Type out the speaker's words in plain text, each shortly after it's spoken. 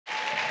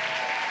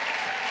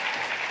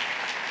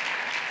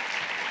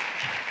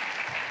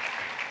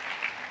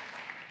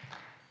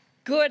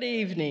Good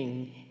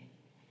evening.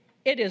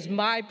 It is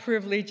my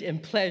privilege and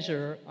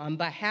pleasure on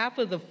behalf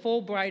of the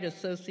Fulbright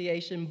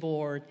Association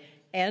Board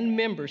and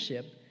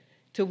membership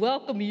to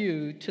welcome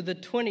you to the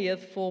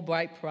 20th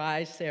Fulbright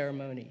Prize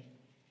ceremony.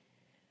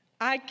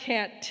 I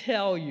can't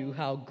tell you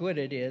how good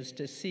it is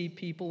to see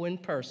people in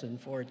person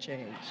for a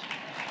change.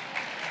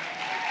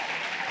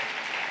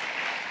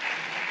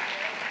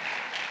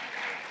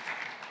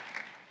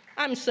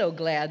 I'm so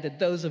glad that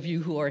those of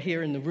you who are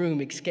here in the room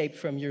escaped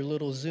from your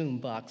little Zoom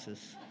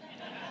boxes.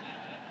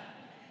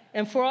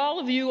 And for all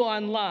of you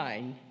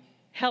online,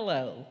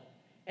 hello,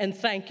 and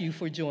thank you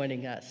for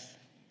joining us.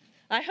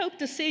 I hope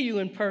to see you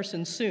in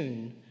person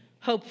soon,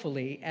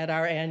 hopefully at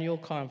our annual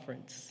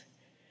conference.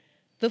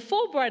 The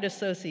Fulbright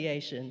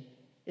Association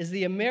is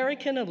the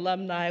American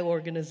alumni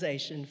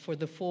organization for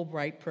the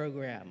Fulbright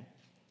program.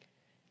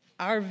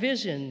 Our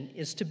vision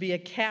is to be a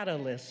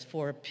catalyst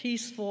for a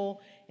peaceful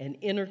and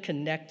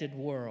interconnected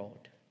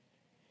world.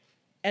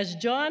 As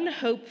John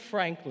Hope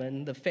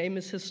Franklin, the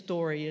famous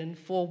historian,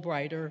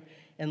 Fulbrighter,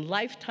 and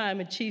Lifetime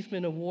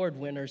Achievement Award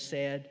winner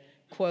said,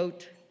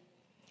 quote,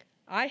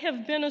 "I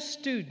have been a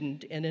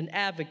student and an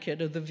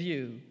advocate of the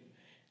view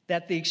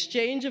that the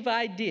exchange of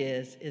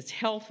ideas is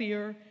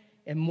healthier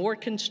and more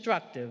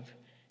constructive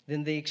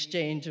than the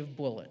exchange of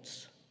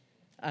bullets,"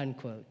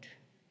 unquote.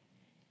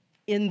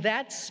 In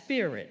that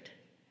spirit,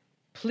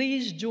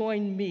 please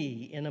join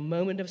me in a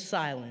moment of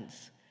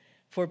silence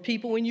for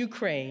people in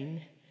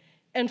Ukraine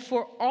and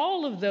for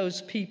all of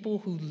those people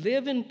who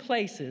live in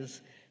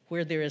places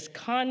where there is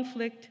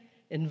conflict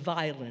and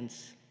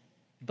violence,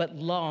 but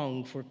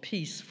long for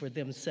peace for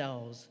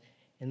themselves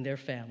and their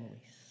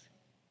families.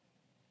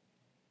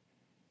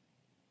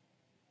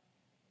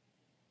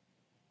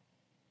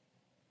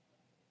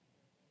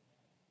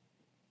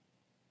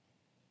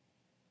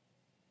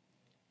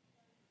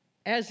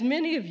 As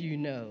many of you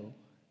know,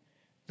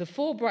 the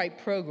Fulbright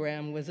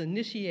program was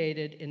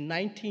initiated in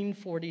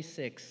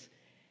 1946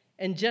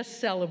 and just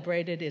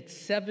celebrated its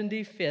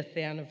 75th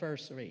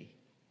anniversary.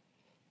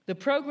 The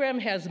program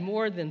has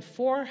more than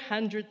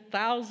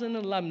 400,000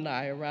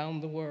 alumni around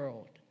the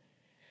world.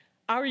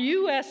 Our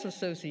U.S.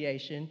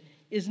 association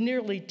is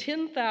nearly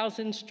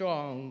 10,000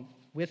 strong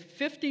with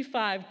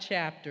 55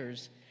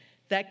 chapters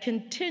that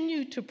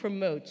continue to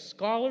promote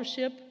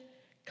scholarship,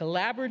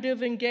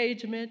 collaborative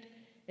engagement,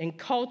 and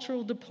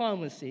cultural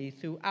diplomacy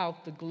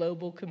throughout the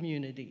global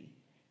community.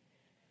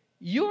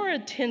 Your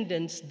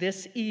attendance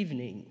this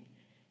evening,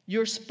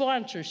 your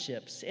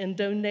sponsorships and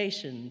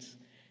donations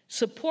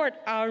support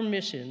our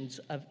missions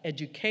of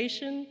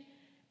education,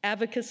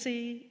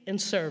 advocacy, and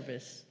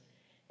service,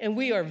 and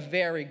we are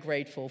very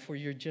grateful for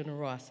your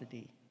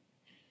generosity.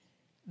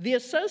 The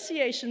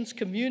association's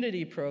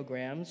community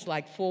programs,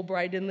 like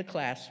Fulbright in the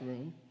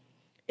Classroom,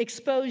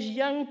 expose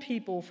young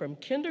people from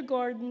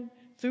kindergarten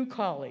through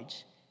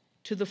college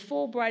to the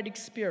Fulbright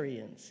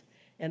experience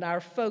and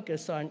our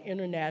focus on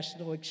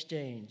international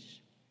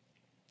exchange.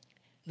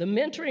 The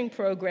mentoring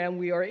program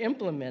we are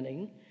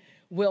implementing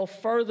will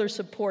further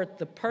support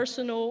the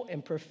personal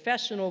and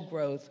professional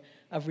growth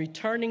of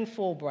returning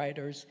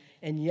Fulbrighters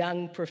and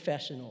young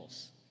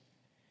professionals.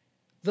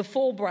 The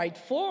Fulbright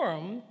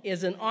Forum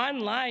is an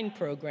online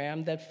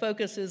program that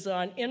focuses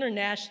on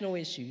international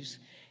issues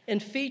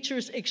and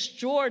features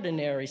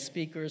extraordinary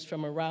speakers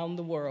from around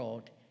the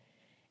world.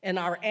 And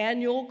our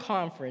annual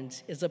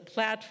conference is a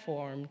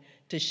platform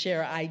to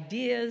share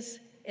ideas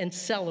and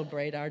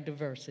celebrate our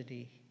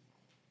diversity.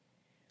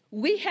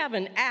 We have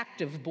an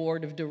active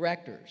board of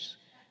directors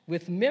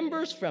with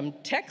members from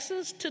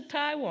Texas to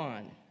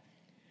Taiwan.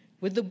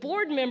 Would the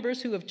board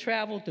members who have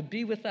traveled to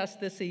be with us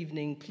this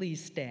evening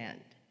please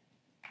stand?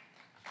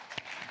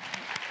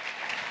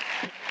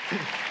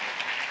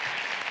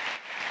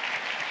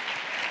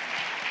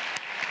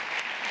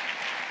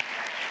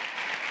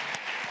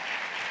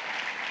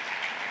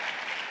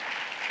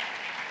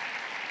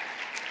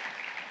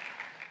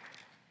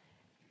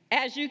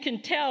 As you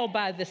can tell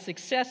by the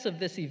success of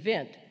this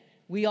event,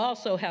 we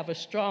also have a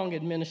strong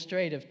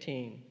administrative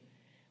team.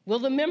 Will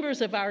the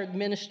members of our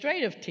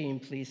administrative team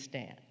please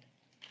stand?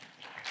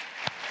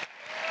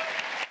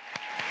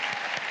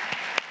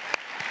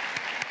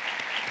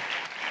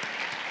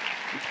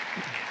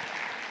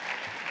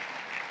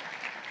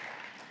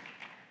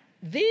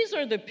 These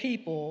are the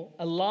people,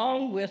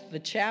 along with the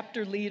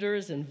chapter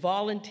leaders and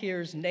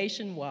volunteers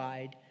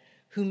nationwide,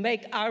 who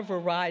make our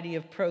variety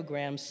of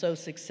programs so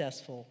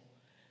successful.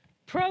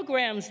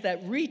 Programs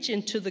that reach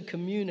into the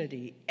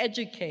community,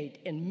 educate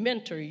and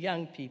mentor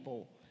young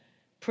people,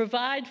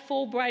 provide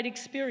Fulbright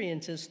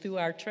experiences through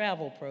our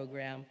travel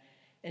program,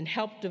 and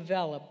help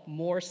develop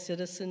more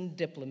citizen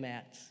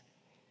diplomats.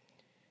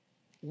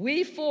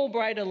 We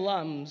Fulbright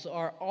alums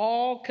are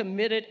all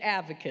committed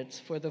advocates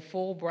for the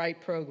Fulbright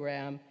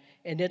program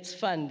and its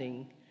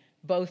funding,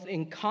 both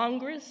in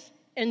Congress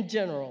and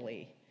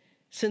generally,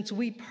 since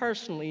we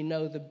personally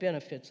know the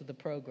benefits of the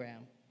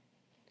program.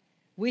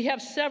 We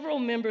have several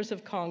members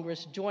of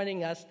Congress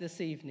joining us this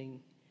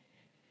evening.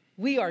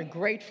 We are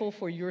grateful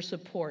for your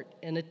support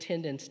and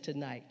attendance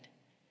tonight.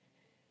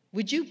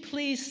 Would you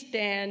please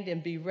stand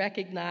and be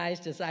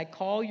recognized as I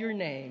call your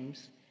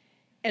names,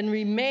 and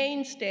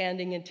remain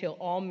standing until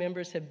all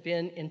members have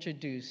been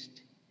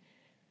introduced.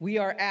 We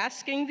are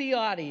asking the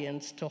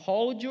audience to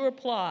hold your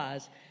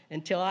applause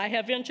until I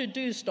have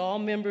introduced all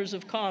members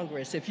of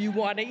Congress if you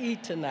want to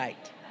eat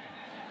tonight.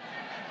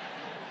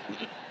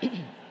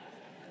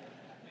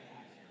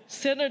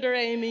 Senator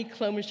Amy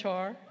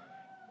Klobuchar,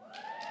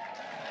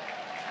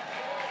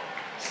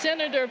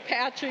 Senator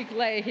Patrick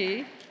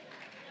Leahy,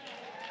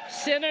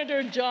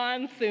 Senator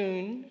John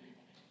Thune,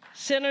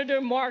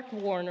 Senator Mark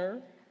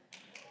Warner,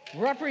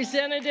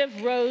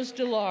 Representative Rose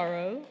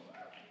DeLauro,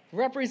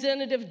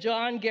 Representative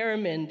John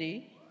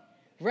Garamendi,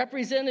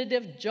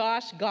 Representative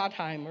Josh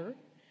Gottheimer,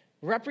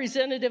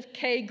 Representative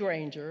Kay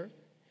Granger,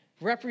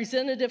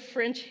 Representative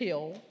French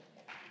Hill,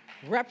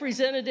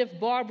 Representative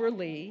Barbara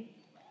Lee,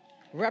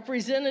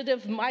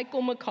 Representative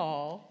Michael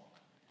McCall,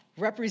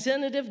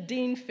 Representative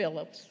Dean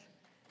Phillips,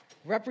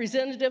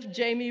 Representative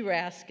Jamie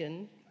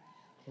Raskin,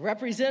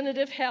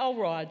 Representative Hal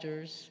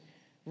Rogers,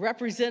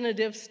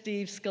 Representative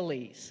Steve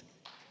Scalise.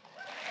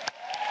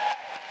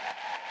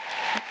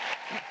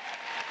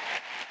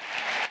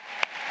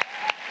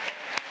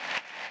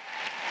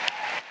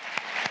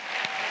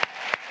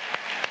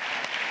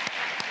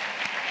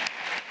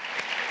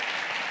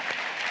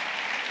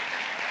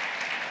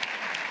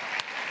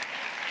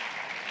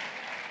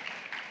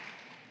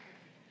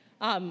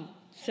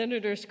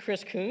 Senators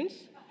Chris Coons.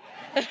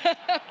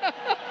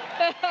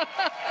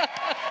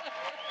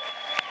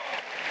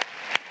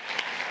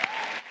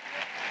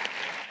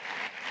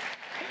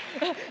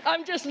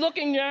 I'm just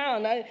looking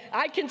down.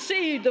 I can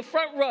see the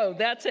front row,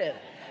 that's it.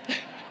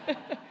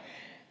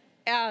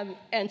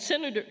 And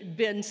Senator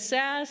Ben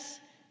Sass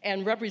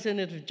and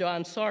Representative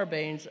John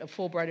Sarbanes, a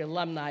Fulbright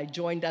alumni,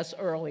 joined us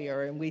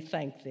earlier, and we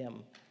thank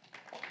them.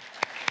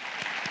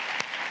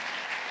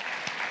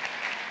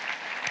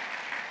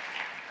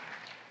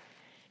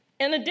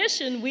 In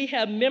addition, we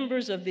have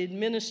members of the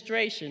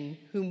administration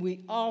whom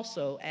we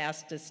also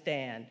ask to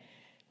stand.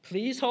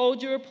 Please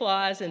hold your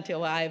applause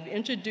until I have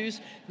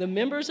introduced the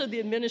members of the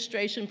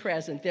administration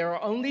present. There are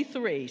only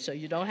 3, so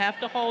you don't have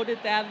to hold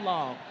it that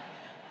long.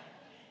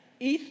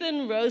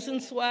 Ethan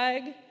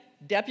Rosenzweig,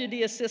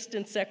 Deputy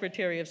Assistant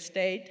Secretary of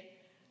State.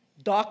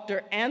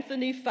 Dr.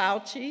 Anthony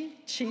Fauci,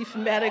 Chief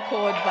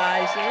Medical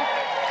Advisor.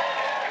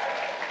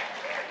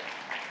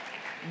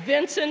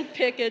 Vincent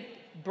Pickett,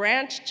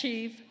 Branch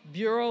Chief,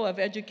 Bureau of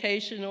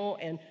Educational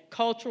and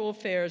Cultural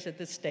Affairs at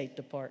the State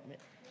Department.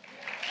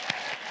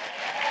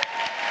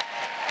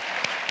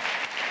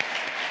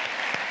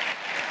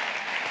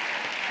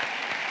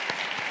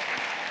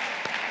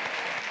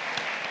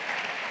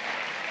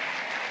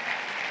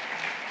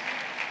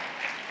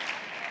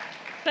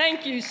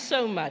 Thank you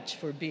so much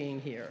for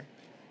being here.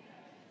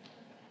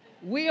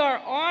 We are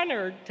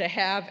honored to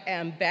have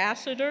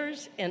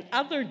ambassadors and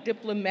other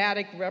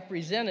diplomatic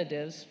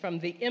representatives from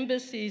the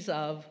embassies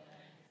of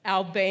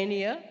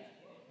Albania,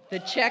 the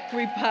Czech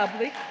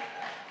Republic,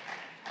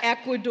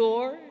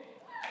 Ecuador,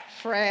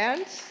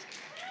 France,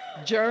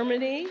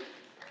 Germany,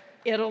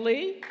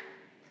 Italy,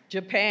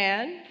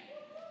 Japan,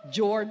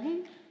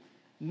 Jordan,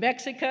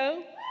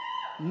 Mexico,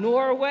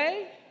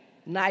 Norway,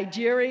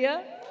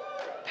 Nigeria,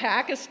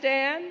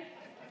 Pakistan,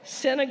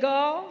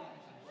 Senegal,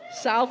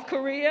 South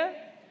Korea,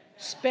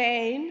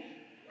 Spain,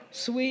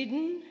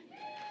 Sweden,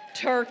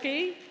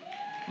 Turkey,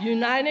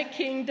 United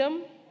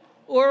Kingdom,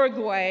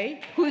 Uruguay,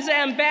 whose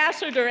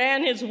ambassador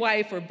and his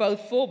wife are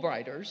both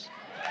Fulbrighters,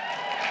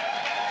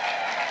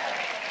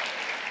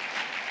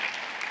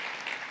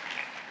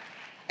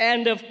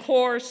 and of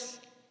course,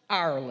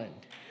 Ireland.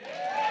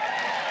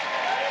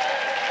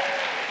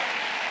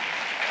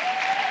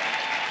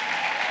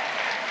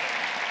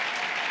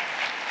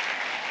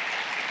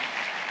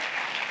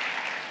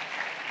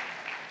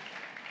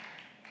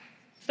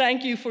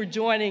 Thank you for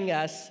joining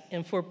us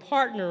and for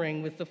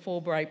partnering with the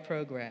Fulbright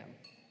program.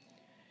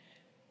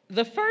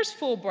 The first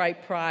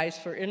Fulbright Prize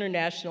for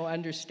International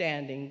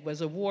Understanding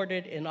was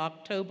awarded in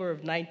October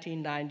of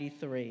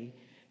 1993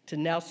 to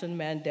Nelson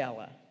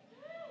Mandela,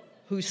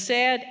 who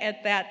said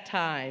at that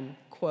time,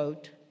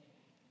 quote,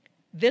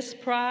 "This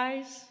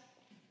prize,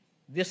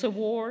 this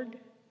award,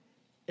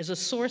 is a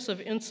source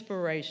of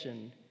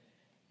inspiration,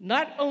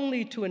 not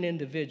only to an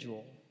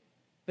individual,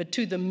 but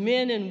to the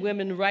men and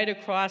women right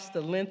across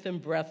the length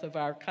and breadth of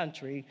our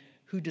country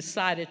who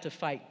decided to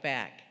fight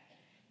back,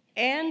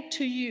 and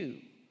to you,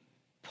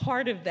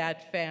 part of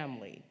that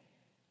family,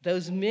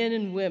 those men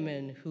and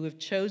women who have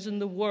chosen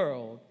the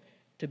world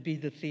to be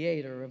the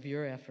theater of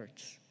your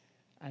efforts,"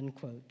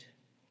 unquote.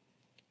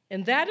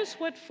 And that is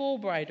what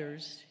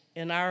Fulbrighters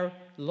and our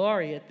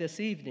laureate this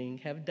evening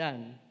have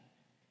done,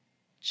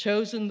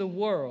 chosen the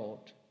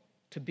world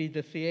to be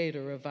the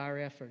theater of our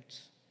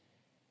efforts.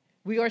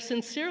 We are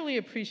sincerely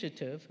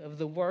appreciative of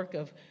the work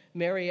of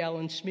Mary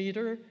Ellen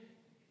Schmieder,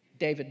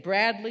 David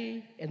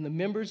Bradley, and the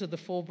members of the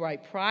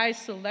Fulbright Prize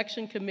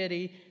Selection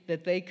Committee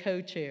that they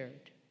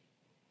co-chaired.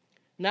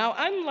 Now,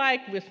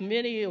 unlike with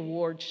many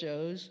award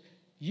shows,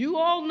 you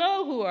all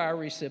know who our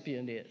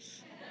recipient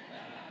is.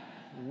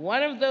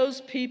 one of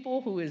those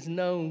people who is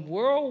known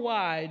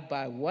worldwide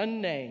by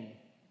one name,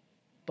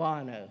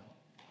 Bono.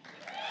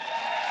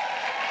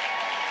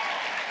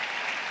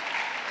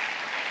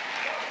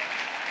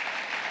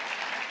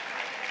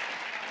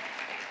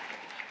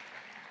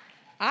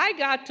 I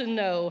got to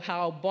know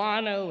how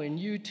Bono and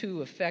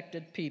U2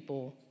 affected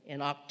people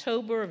in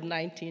October of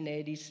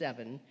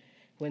 1987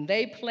 when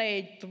they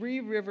played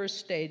Three Rivers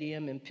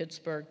Stadium in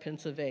Pittsburgh,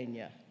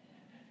 Pennsylvania.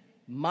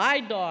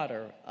 My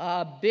daughter,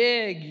 a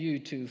big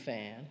U2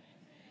 fan,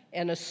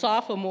 and a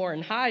sophomore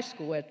in high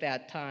school at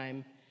that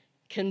time,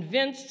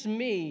 convinced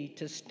me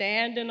to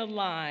stand in a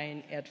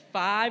line at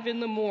 5 in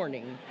the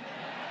morning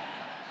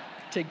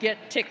to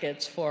get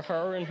tickets for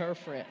her and her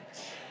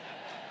friends.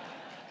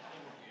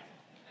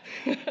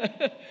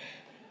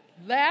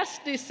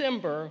 Last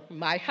December,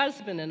 my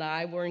husband and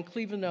I were in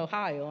Cleveland,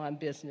 Ohio on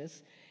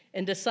business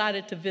and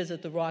decided to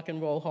visit the Rock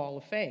and Roll Hall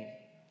of Fame.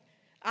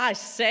 I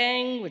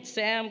sang with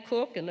Sam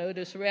Cooke and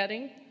Otis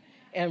Redding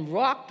and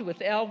rocked with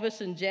Elvis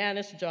and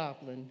Janis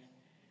Joplin,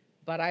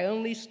 but I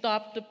only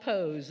stopped to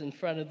pose in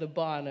front of the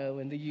Bono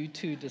and the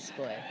U2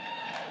 display.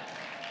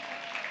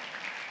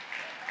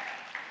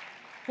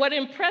 What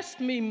impressed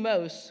me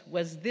most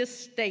was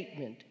this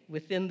statement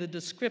within the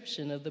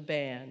description of the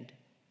band.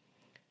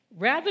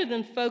 Rather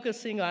than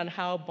focusing on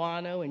how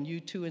Bono and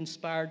U2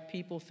 inspired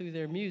people through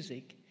their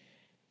music,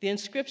 the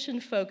inscription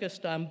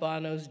focused on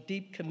Bono's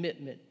deep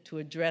commitment to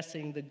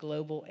addressing the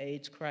global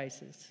AIDS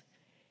crisis.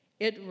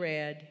 It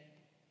read,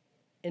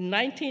 in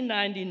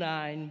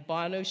 1999,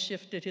 Bono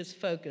shifted his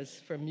focus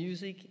from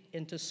music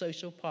into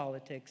social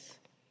politics.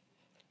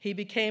 He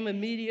became a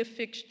media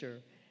fixture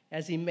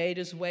as he made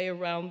his way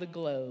around the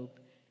globe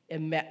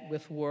and met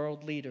with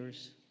world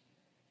leaders.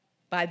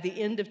 By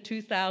the end of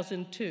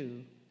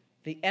 2002,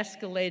 the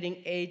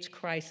escalating AIDS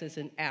crisis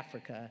in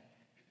Africa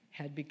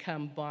had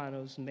become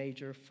Bono's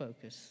major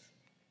focus.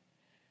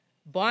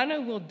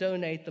 Bono will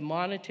donate the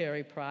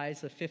monetary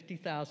prize of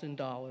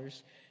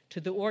 $50,000 to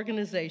the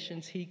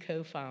organizations he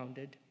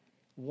co-founded,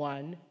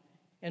 One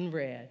and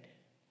Red.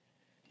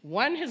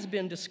 One has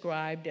been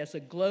described as a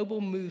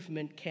global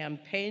movement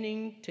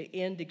campaigning to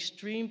end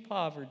extreme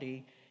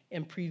poverty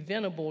and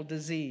preventable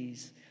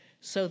disease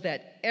so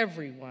that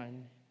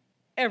everyone,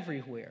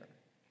 everywhere,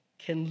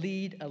 can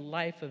lead a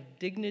life of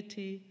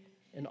dignity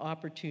and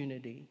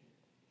opportunity.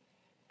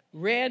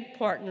 Red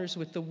partners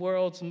with the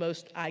world's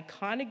most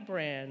iconic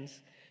brands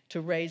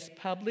to raise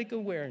public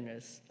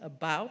awareness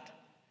about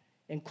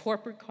and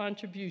corporate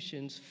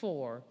contributions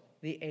for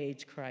the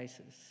AIDS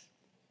crisis.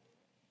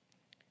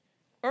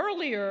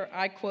 Earlier,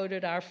 I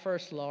quoted our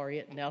first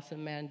laureate,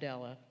 Nelson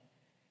Mandela.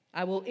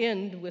 I will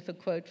end with a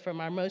quote from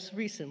our most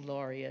recent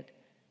laureate,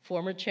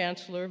 former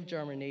Chancellor of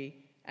Germany,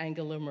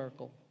 Angela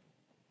Merkel.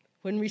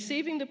 When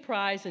receiving the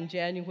prize in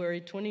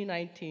January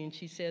 2019,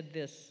 she said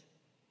this,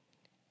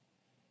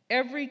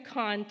 every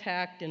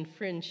contact and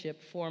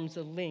friendship forms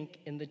a link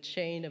in the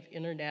chain of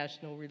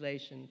international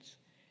relations.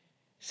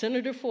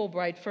 Senator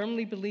Fulbright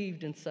firmly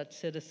believed in such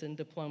citizen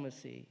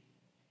diplomacy,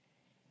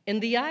 in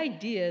the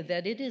idea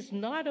that it is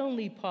not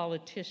only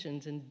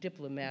politicians and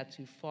diplomats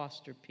who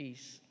foster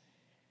peace,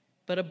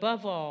 but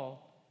above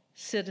all,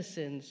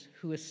 citizens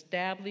who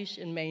establish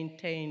and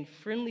maintain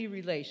friendly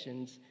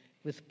relations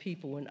with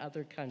people in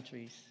other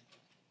countries.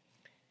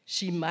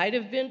 She might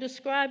have been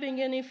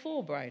describing any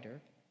Fulbrighter,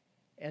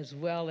 as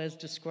well as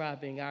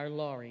describing our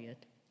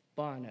laureate,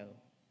 Bono.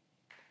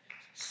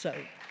 So,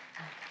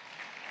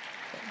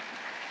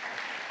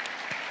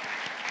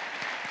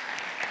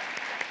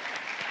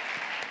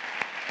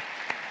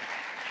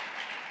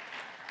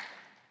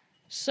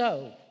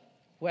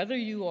 whether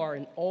you are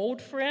an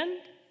old friend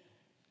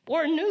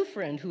or a new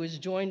friend who has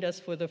joined us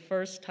for the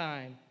first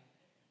time,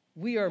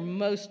 we are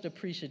most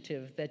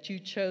appreciative that you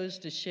chose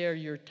to share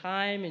your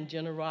time and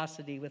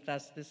generosity with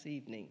us this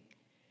evening.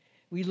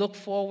 We look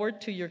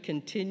forward to your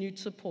continued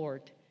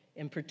support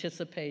and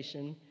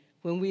participation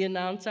when we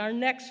announce our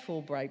next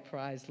Fulbright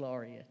Prize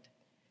laureate.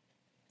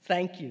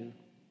 Thank you,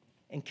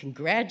 and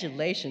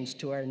congratulations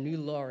to our new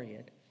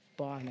laureate,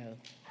 Bono.